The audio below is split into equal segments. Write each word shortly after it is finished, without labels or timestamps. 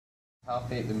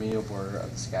Palpate the medial border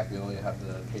of the scapula. You'll have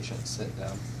the patient sit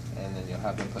down, and then you'll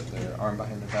have them put their arm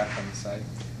behind their back on the side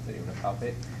that you're going to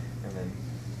palpate, and then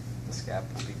the scap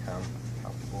will become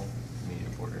palpable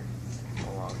medial border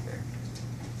along there.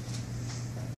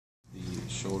 The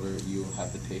shoulder, you will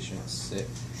have the patient sit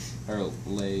or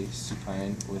lay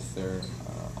supine with their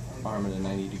arm at a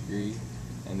 90 degree,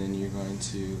 and then you're going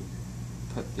to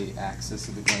put the axis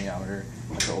of the goniometer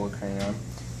at the olecranon,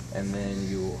 and then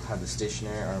you will have the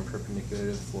stationary arm perpendicular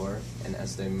to the floor, and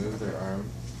as they move their arm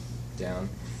down,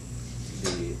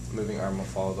 the moving arm will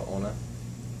follow the ulna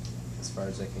as far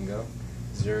as they can go.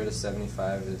 0 to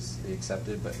 75 is the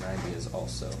accepted, but 90 is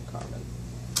also common.